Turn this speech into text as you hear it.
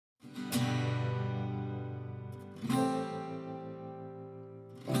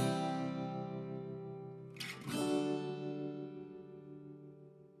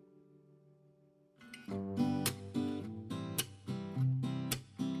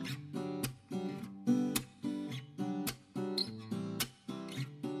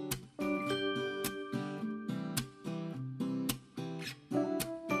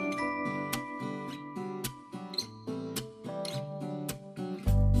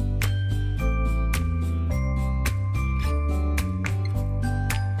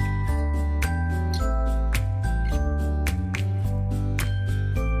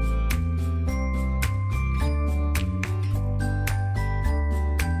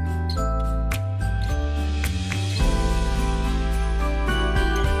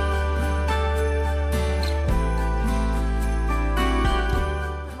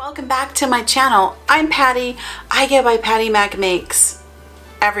Welcome back to my channel. I'm Patty. I go by Pattymac Makes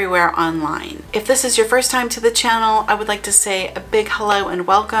everywhere online. If this is your first time to the channel, I would like to say a big hello and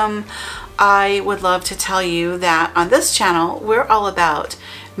welcome. I would love to tell you that on this channel, we're all about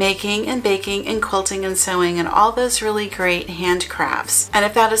making and baking and quilting and sewing and all those really great handcrafts. And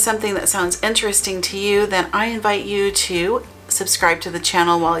if that is something that sounds interesting to you, then I invite you to subscribe to the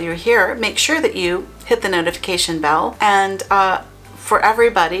channel while you're here. Make sure that you hit the notification bell, and for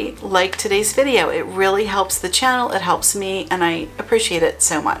everybody, like today's video. It really helps the channel, it helps me, and I appreciate it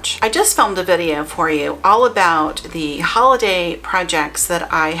so much. I just filmed a video for you all about the holiday projects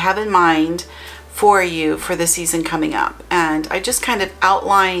that I have in mind for you for the season coming up. And I just kind of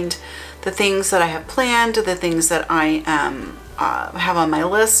outlined the things that I have planned, the things that I have on my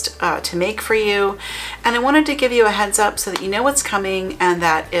list to make for you. And I wanted to give you a heads up so that you know what's coming, and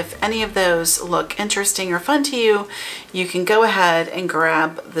that if any of those look interesting or fun to you, you can go ahead and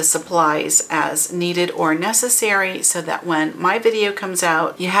grab the supplies as needed or necessary, so that when my video comes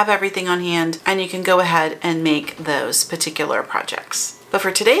out, you have everything on hand and you can go ahead and make those particular projects. But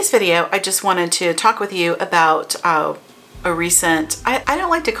for today's video, I just wanted to talk with you about a recent, I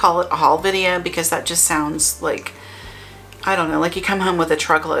don't like to call it a haul video because that just sounds like, I don't know, like you come home with a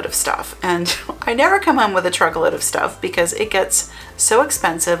truckload of stuff. And I never come home with a truckload of stuff because it gets so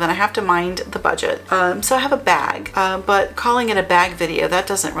expensive and I have to mind the budget. So I have a bag, but calling it a bag video, that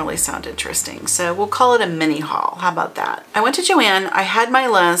doesn't really sound interesting. So we'll call it a mini haul. How about that? I went to Joann, I had my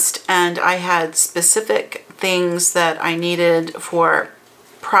list, and I had specific things that I needed for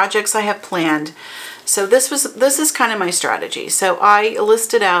projects I have planned. So this is kind of my strategy. So I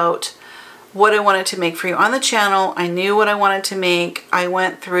listed out what I wanted to make for you on the channel. I knew what I wanted to make. I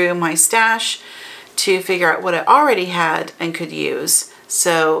went through my stash to figure out what I already had and could use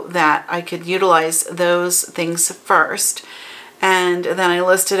so that I could utilize those things first. And then I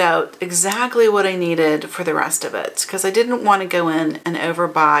listed out exactly what I needed for the rest of it, because I didn't want to go in and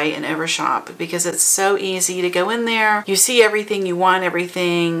overbuy and overshop, because it's so easy to go in there. You see everything, you want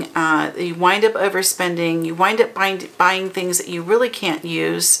everything, you wind up overspending, you wind up buying things that you really can't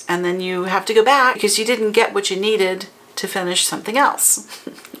use, and then you have to go back because you didn't get what you needed to finish something else.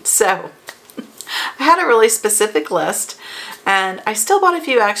 So I had a really specific list, and I still bought a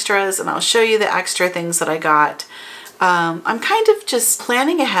few extras, and I'll show you the extra things that I got. I'm kind of just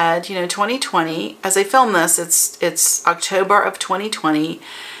planning ahead, you know, 2020. As I film this, it's October of 2020,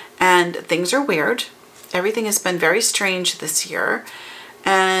 and things are weird. Everything has been very strange this year,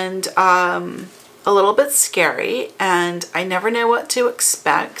 and a little bit scary, and I never know what to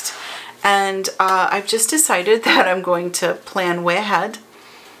expect. And I've just decided that I'm going to plan way ahead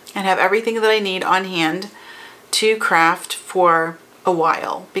and have everything that I need on hand to craft for a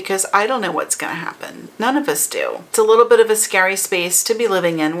while, because I don't know what's going to happen. None of us do. It's a little bit of a scary space to be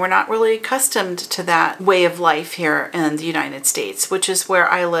living in. We're not really accustomed to that way of life here in the United States, which is where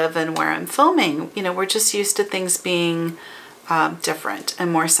I live and where I'm filming. You know, we're just used to things being different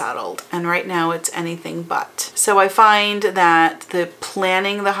and more settled, and right now it's anything but. So I find that the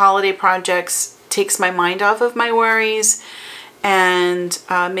planning the holiday projects takes my mind off of my worries, and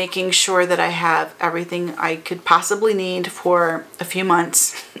making sure that I have everything I could possibly need for a few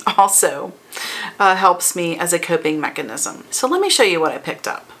months also helps me as a coping mechanism. So let me show you what I picked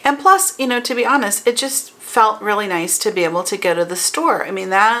up. And plus, you know, to be honest, it just felt really nice to be able to go to the store. I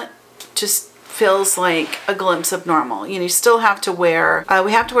mean, that just feels like a glimpse of normal. You know, you still have to wear,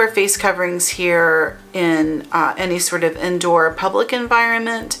 we have to wear face coverings here in any sort of indoor public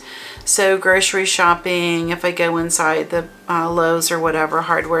environment. So grocery shopping, if I go inside the Lowe's or whatever,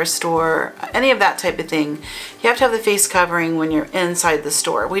 hardware store, any of that type of thing, you have to have the face covering when you're inside the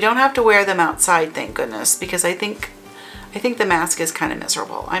store. We don't have to wear them outside, thank goodness, because I think the mask is kind of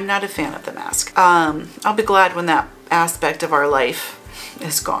miserable. I'm not a fan of the mask. I'll be glad when that aspect of our life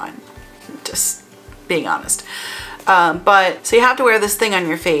is gone. Just being honest. But so you have to wear this thing on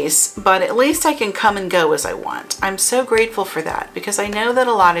your face, but at least I can come and go as I want. I'm so grateful for that because I know that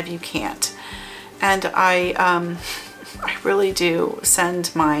a lot of you can't. And I really do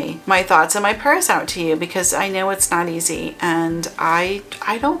send my thoughts and my prayers out to you because I know it's not easy, and I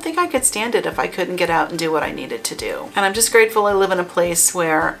don't think I could stand it if I couldn't get out and do what I needed to do. And I'm just grateful I live in a place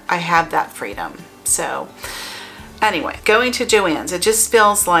where I have that freedom. So anyway, going to Joann's, it just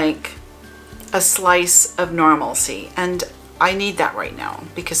feels like a slice of normalcy, and I need that right now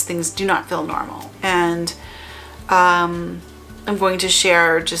because things do not feel normal. And I'm going to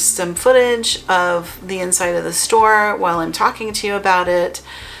share just some footage of the inside of the store while I'm talking to you about it.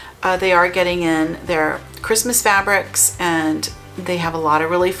 They are getting in their Christmas fabrics, and they have a lot of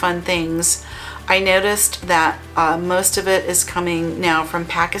really fun things. I noticed that most of it is coming now from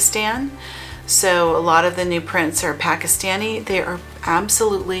Pakistan. So a lot of the new prints are Pakistani. They are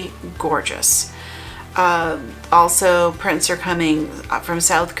absolutely gorgeous. Also, prints are coming from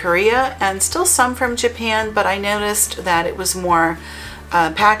South Korea and still some from Japan, but I noticed that it was more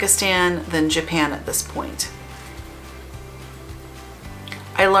Pakistan than Japan at this point.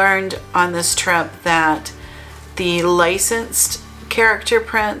 I learned on this trip that the licensed character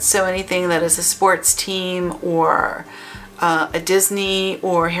prints, so anything that is a sports team or a Disney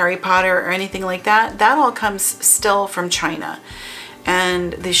or Harry Potter or anything like that, that all comes still from China.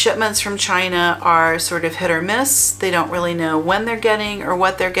 And the shipments from China are sort of hit or miss. They don't really know when they're getting or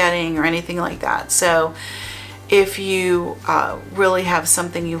what they're getting or anything like that. So if you really have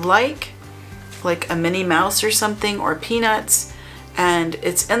something you like a Minnie Mouse or something, or Peanuts, and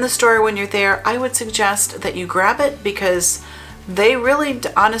it's in the store when you're there, I would suggest that you grab it because they really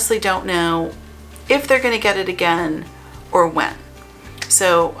honestly don't know if they're going to get it again or when.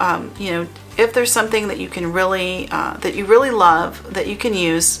 So, you know, if there's something that you can really, that you really love, that you can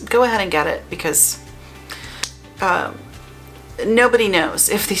use, go ahead and get it because nobody knows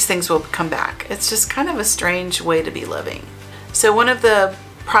if these things will come back. It's just kind of a strange way to be living. So one of the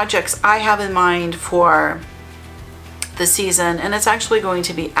projects I have in mind for the season, and it's actually going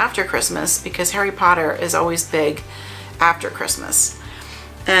to be after Christmas because Harry Potter is always big after Christmas.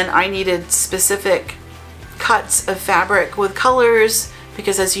 And I needed specific cuts of fabric with colors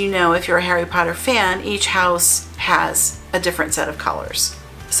because, as you know, if you're a Harry Potter fan, each house has a different set of colors.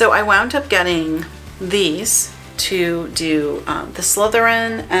 So I wound up getting these to do the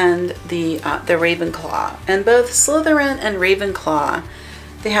Slytherin and the Ravenclaw. And both Slytherin and Ravenclaw,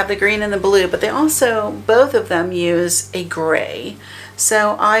 they have the green and the blue, but they also, both of them use a gray.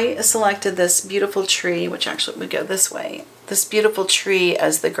 So I selected this beautiful tree, which actually would go this way, this beautiful tree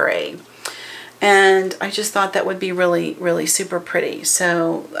as the gray. And I just thought that would be really, really super pretty.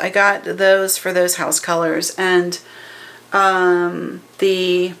 So I got those for those house colors. And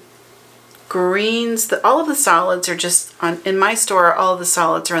the greens, all of the solids are just on, in my store, all of the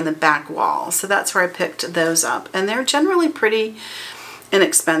solids are on the back wall. So that's where I picked those up. And they're generally pretty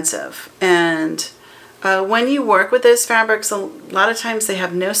inexpensive. And when you work with those fabrics, a lot of times they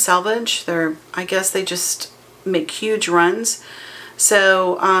have no selvage. I guess they just make huge runs.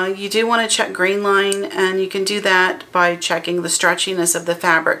 So you do want to check grain line, and you can do that by checking the stretchiness of the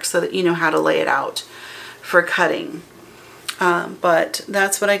fabric so that you know how to lay it out for cutting. But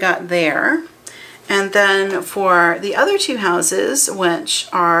that's what I got there. And then for the other two houses, which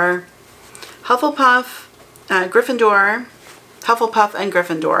are Hufflepuff, Gryffindor, Hufflepuff and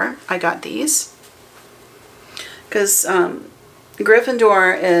Gryffindor, I got these. Because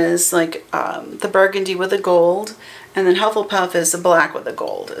Gryffindor is like the burgundy with the gold, and then Hufflepuff is the black with the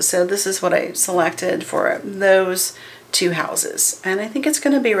gold. So this is what I selected for those two houses. And I think it's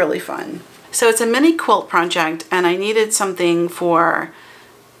going to be really fun. So it's a mini quilt project, and I needed something for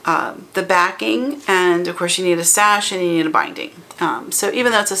the backing, and of course you need a sash and you need a binding. So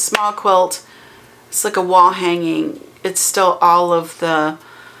even though it's a small quilt, it's like a wall hanging, it's still all of the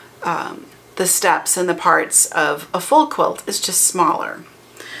steps and the parts of a full quilt. It's just smaller.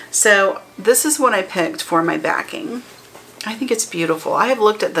 So this is what I picked for my backing. I think it's beautiful. I have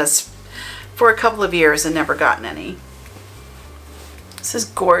looked at this for a couple of years and never gotten any. This is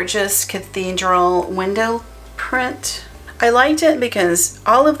gorgeous cathedral window print. I liked it because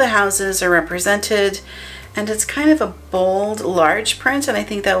all of the houses are represented, and it's kind of a bold, large print, and I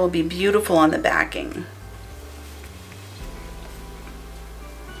think that will be beautiful on the backing.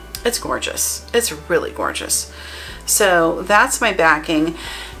 It's gorgeous. It's really gorgeous. So that's my backing.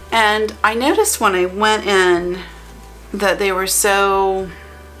 And I noticed when I went in that they were so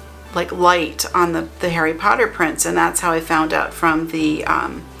like light on the Harry Potter prints, and that's how I found out from the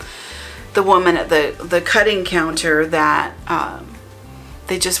woman at the cutting counter that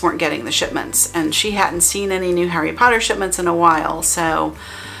they just weren't getting the shipments, and she hadn't seen any new Harry Potter shipments in a while, so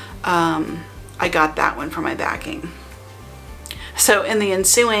I got that one for my backing. So in the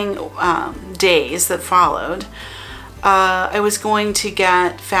ensuing days that followed, I was going to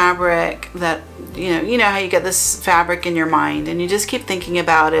get fabric that, you know how you get this fabric in your mind and you just keep thinking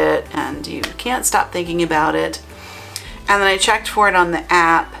about it and you can't stop thinking about it. And then I checked for it on the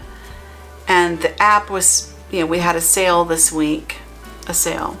app, and the app was, we had a sale this week,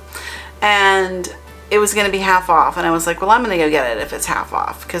 and it was going to be half off, and I was like, well, I'm going to go get it if it's half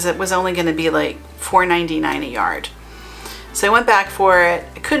off, because it was only going to be like $4.99 a yard. So I went back for it.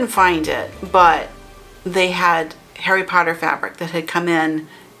 I couldn't find it, but they had Harry Potter fabric that had come in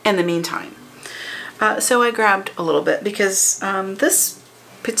the meantime. So I grabbed a little bit, because this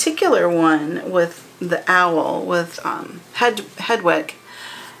particular one with the owl with Hedwig,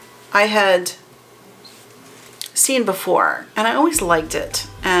 I had seen before, and I always liked it,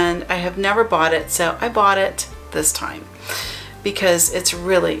 and I have never bought it, so I bought it this time because it's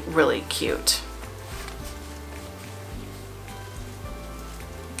really, really cute.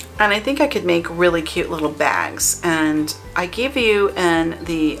 And I think I could make really cute little bags, and I gave you in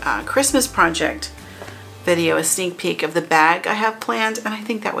the Christmas project video a sneak peek of the bag I have planned, and I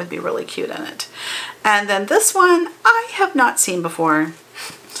think that would be really cute in it. And then this one I have not seen before,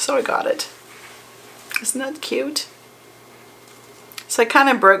 so I got it. Isn't that cute? So I kind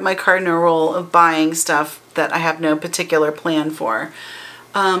of broke my cardinal rule of buying stuff that I have no particular plan for.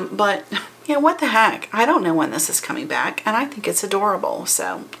 But yeah, what the heck? I don't know when this is coming back, and I think it's adorable,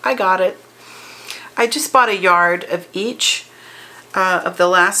 so I got it. I just bought a yard of each of the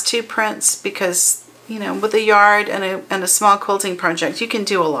last two prints because, with a yard and a small quilting project, you can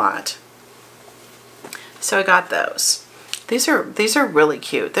do a lot. So I got those. These are really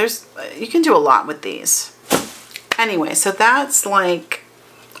cute. You can do a lot with these. Anyway, so that's like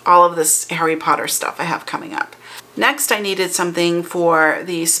all of this Harry Potter stuff I have coming up. Next, I needed something for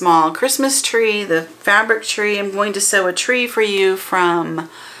the small Christmas tree, the fabric tree. I'm going to sew a tree for you from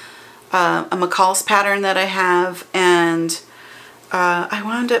a McCall's pattern that I have, and I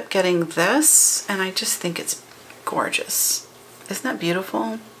wound up getting this, and I just think it's gorgeous. Isn't that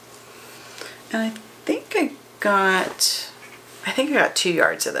beautiful? And I think I got 2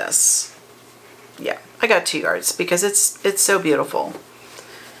 yards of this. Yeah, I got 2 yards because it's so beautiful.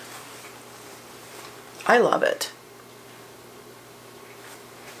 I love it.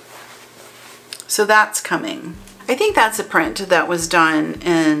 So that's coming. I think that's a print that was done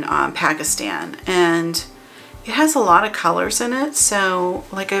in Pakistan, and it has a lot of colors in it. So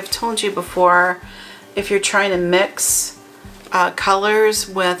like I've told you before, if you're trying to mix colors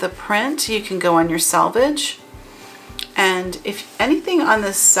with a print, you can go on your selvage. And if anything on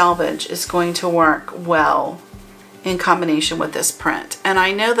this selvage is going to work well in combination with this print. And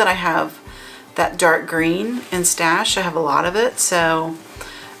I know that I have that dark green in stash. I have a lot of it, so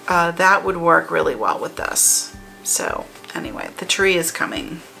that would work really well with this. So anyway, the tree is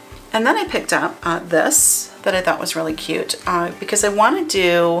coming. And then I picked up this that I thought was really cute because I want to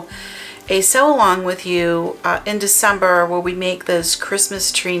do a sew along with you in December where we make those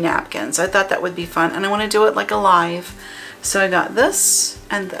Christmas tree napkins. I thought that would be fun, and I want to do it like a live. So I got this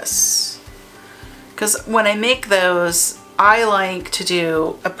and this, because when I make those, I like to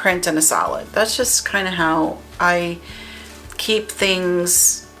do a print and a solid. That's just kind of how I keep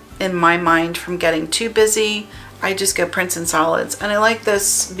things in my mind from getting too busy. I just go prints and solids, and I like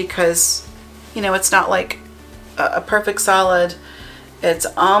this because, it's not like a perfect solid. It's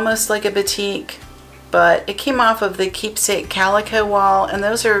almost like a batik, but it came off of the Keepsake Calico wall, and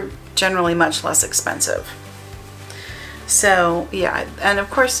those are generally much less expensive. So yeah, and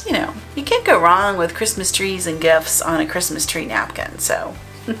of course, you can't go wrong with Christmas trees and gifts on a Christmas tree napkin, so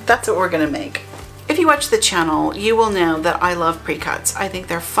that's what we're gonna make. If you watch the channel, you will know that I love pre-cuts. I think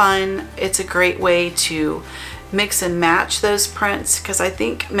they're fun. It's a great way to mix and match those prints, because I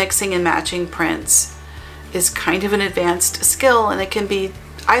think mixing and matching prints is kind of an advanced skill, and I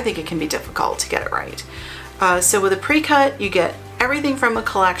think it can be difficult to get it right. So with a pre-cut, you get everything from a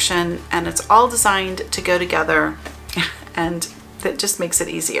collection, and it's all designed to go together, and that just makes it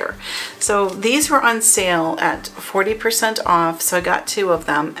easier. So these were on sale at 40% off, so I got 2 of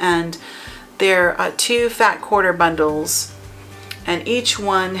them, and they're 2 fat quarter bundles, and each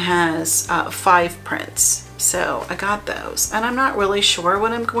one has 5 prints. So I got those, and I'm not really sure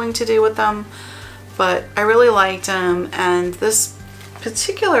what I'm going to do with them, but I really liked them. And this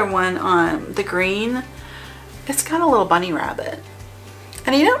particular one on the green, it's got a little bunny rabbit.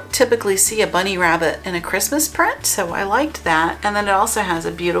 And you don't typically see a bunny rabbit in a Christmas print, so I liked that. And then it also has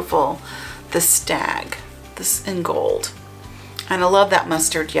a beautiful, the stag, this in gold. And I love that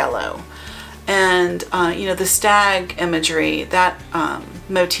mustard yellow. And, you know, the stag imagery, that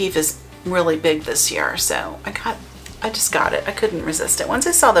motif is really big this year. So I just got it. I couldn't resist it. Once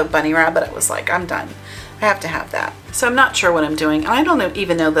I saw the bunny rabbit, I was like, I'm done. I have to have that. So I'm not sure what I'm doing. And I don't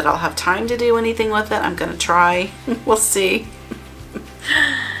even know that I'll have time to do anything with it. I'm going to try. We'll see.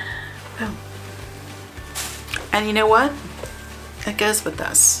 Oh. And you know what? It goes with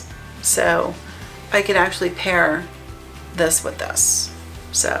this. So I could actually pair this with this.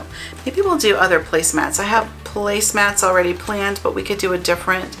 So maybe we'll do other placemats. I have placemats already planned, but we could do a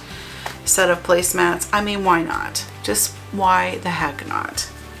different set of placemats. I mean, why not? Just why the heck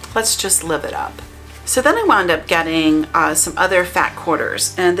not? Let's just live it up. So then I wound up getting some other fat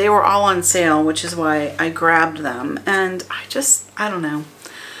quarters, and they were all on sale, which is why I grabbed them. And I don't know.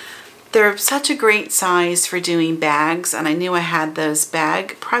 They're such a great size for doing bags, and I knew I had those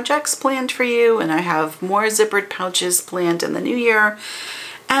bag projects planned for you, and I have more zippered pouches planned in the new year,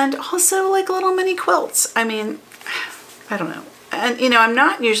 and also like little mini quilts. I mean, I don't know. And you know, I'm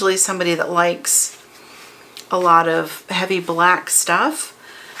not usually somebody that likes a lot of heavy black stuff.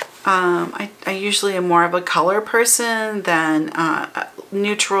 I usually am more of a color person than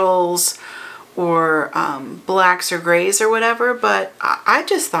neutrals or blacks or grays or whatever, but I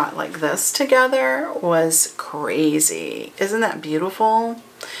just thought like this together was crazy. Isn't that beautiful?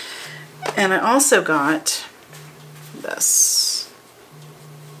 And I also got this.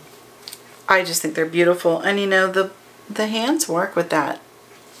 I just think they're beautiful, and you know, the hands work with that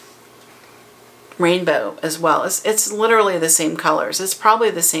rainbow as well. It's literally the same colors. It's probably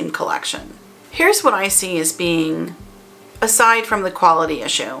the same collection. Here's what I see as being, aside from the quality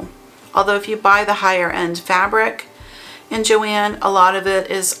issue, although if you buy the higher end fabric in Joann, a lot of it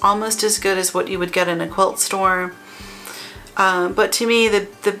is almost as good as what you would get in a quilt store. But to me,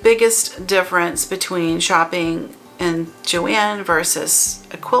 the biggest difference between shopping in Joann versus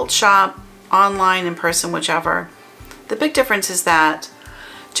a quilt shop, online, in person, whichever, the big difference is that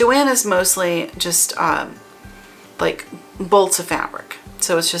Joann is mostly just like bolts of fabric.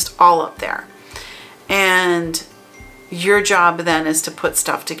 So it's just all up there. And your job then is to put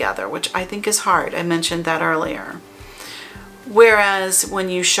stuff together, which I think is hard. I mentioned that earlier. Whereas when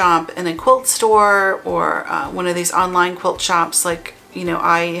you shop in a quilt store or one of these online quilt shops, like, you know,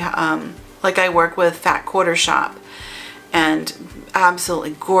 I work with Fat Quarter Shop, and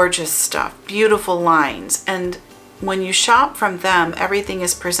absolutely gorgeous stuff, beautiful lines. And when you shop from them, everything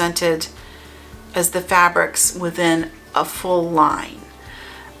is presented as the fabrics within a full line.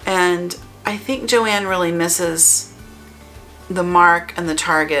 And I think Joann really misses the mark and the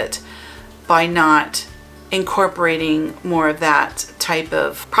target by not incorporating more of that type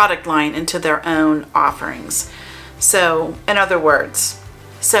of product line into their own offerings. So, in other words,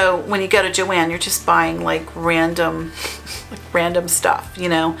 so when you go to Joann, you're just buying like random stuff, you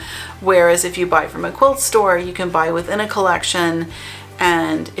know, whereas if you buy from a quilt store, you can buy within a collection,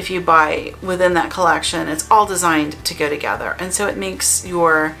 and if you buy within that collection, it's all designed to go together. And so it makes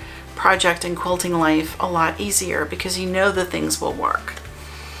your project and quilting life a lot easier because you know the things will work.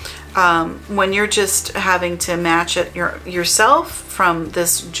 When you're just having to match it yourself from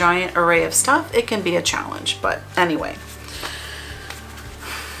this giant array of stuff, it can be a challenge. But anyway,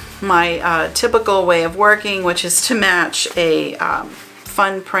 my typical way of working, which is to match a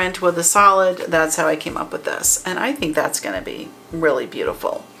fun print with a solid, that's how I came up with this. And I think that's going to be really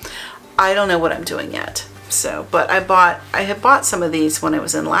beautiful. I don't know what I'm doing yet. So, but I had bought some of these when I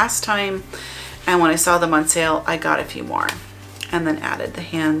was in last time, and when I saw them on sale, I got a few more and then added the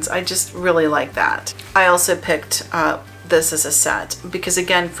hands. I just really like that. I also picked this as a set because,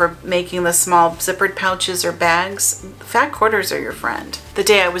 again, for making the small zippered pouches or bags, fat quarters are your friend. The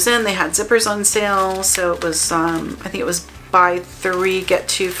day I was in, they had zippers on sale, so it was I think it was buy 3 get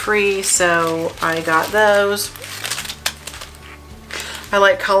 2 free, so I got those. I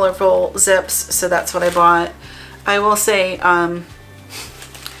like colorful zips, so that's what I bought. I will say Joann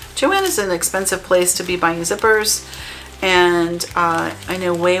is an expensive place to be buying zippers, and I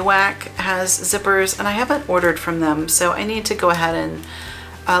know Waywack has zippers, and I haven't ordered from them, so I need to go ahead and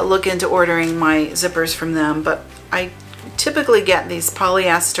look into ordering my zippers from them. But I typically get these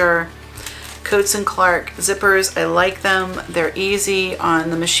polyester Coats & Clark zippers. I like them. They're easy on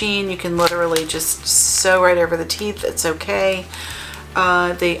the machine. You can literally just sew right over the teeth. It's okay.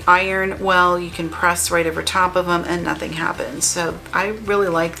 They iron well. You can press right over top of them and nothing happens. So I really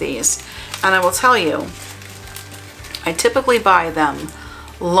like these. And I will tell you, I typically buy them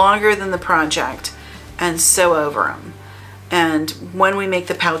longer than the project and sew over them. And when we make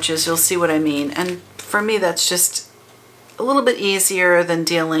the pouches, you'll see what I mean. And for me, that's just a little bit easier than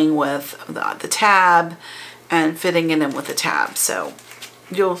dealing with the tab and fitting it in with a tab. So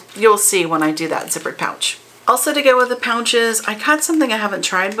you'll see when I do that zippered pouch. Also, to go with the pouches, I got something I haven't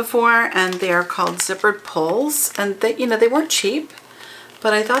tried before, and they are called zippered pulls. And they, you know, they weren't cheap,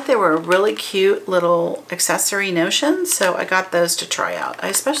 but I thought they were a really cute little accessory notion, so I got those to try out. I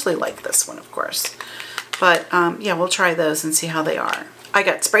especially like this one, of course. But yeah, we'll try those and see how they are. I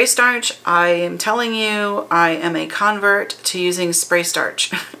got spray starch. I am telling you, I am a convert to using spray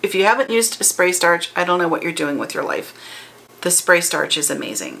starch. If you haven't used a spray starch, I don't know what you're doing with your life. The spray starch is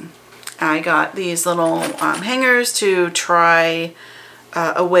amazing. I got these little hangers to try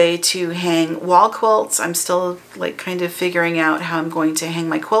a way to hang wall quilts. I'm still like kind of figuring out how I'm going to hang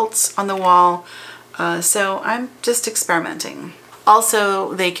my quilts on the wall. So I'm just experimenting.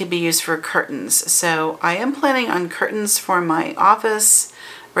 Also, they could be used for curtains. So I am planning on curtains for my office.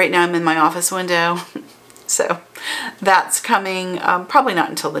 Right now I'm in my office window. So that's coming, probably not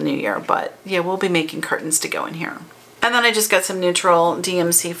until the new year, but yeah, we'll be making curtains to go in here. And then I just got some neutral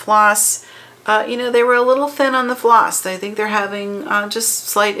DMC floss. You know, they were a little thin on the floss. I think they're having just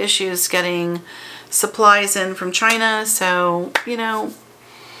slight issues getting supplies in from China. So, you know,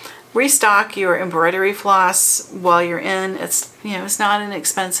 restock your embroidery floss while you're in. It's, you know, it's not an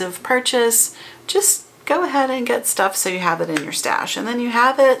expensive purchase. Just go ahead and get stuff so you have it in your stash. And then you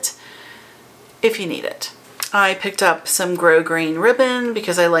have it if you need it. I picked up some grosgrain ribbon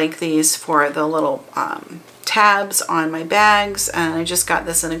because I like these for the little tabs on my bags, and I just got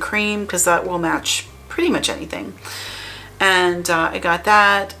this in a cream because that will match pretty much anything. And I got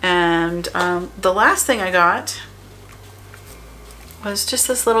that, and the last thing I got was just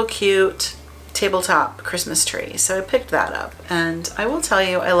this little cute tabletop Christmas tree. So I picked that up, and I will tell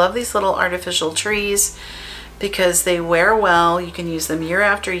you, I love these little artificial trees because they wear well. You can use them year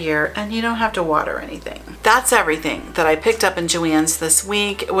after year, and you don't have to water anything. That's everything that I picked up in Joann's this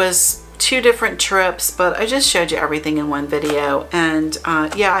week. It was 2 different trips, but I just showed you everything in one video. And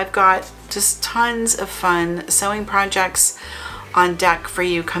yeah, I've got just tons of fun sewing projects on deck for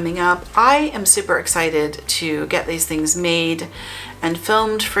you coming up. I am super excited to get these things made and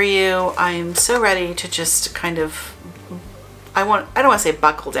filmed for you. I'm so ready to just kind of, I don't want to say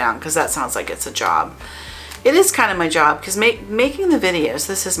buckle down because that sounds like it's a job. It is kind of my job because making the videos,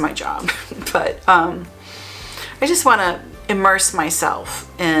 this is my job. But I just want to immerse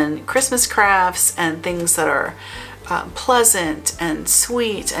myself in Christmas crafts and things that are pleasant and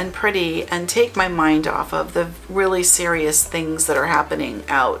sweet and pretty, and take my mind off of the really serious things that are happening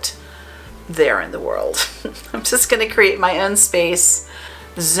out there in the world. I'm just going to create my own space,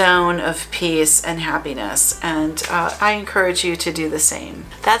 zone of peace and happiness, and I encourage you to do the same.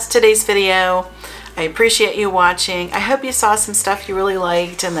 That's today's video. I appreciate you watching. I hope you saw some stuff you really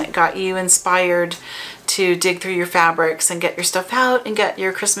liked and that got you inspired to dig through your fabrics and get your stuff out and get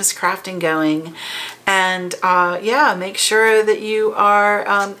your Christmas crafting going. And yeah, make sure that you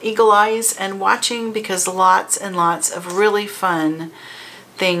are eagle eyes and watching, because lots and lots of really fun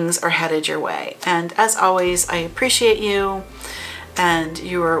things are headed your way. And as always, I appreciate you, and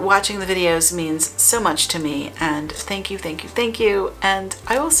your watching the videos means so much to me. And thank you, thank you, thank you. And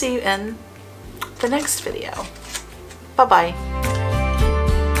I will see you in the next video. Bye-bye.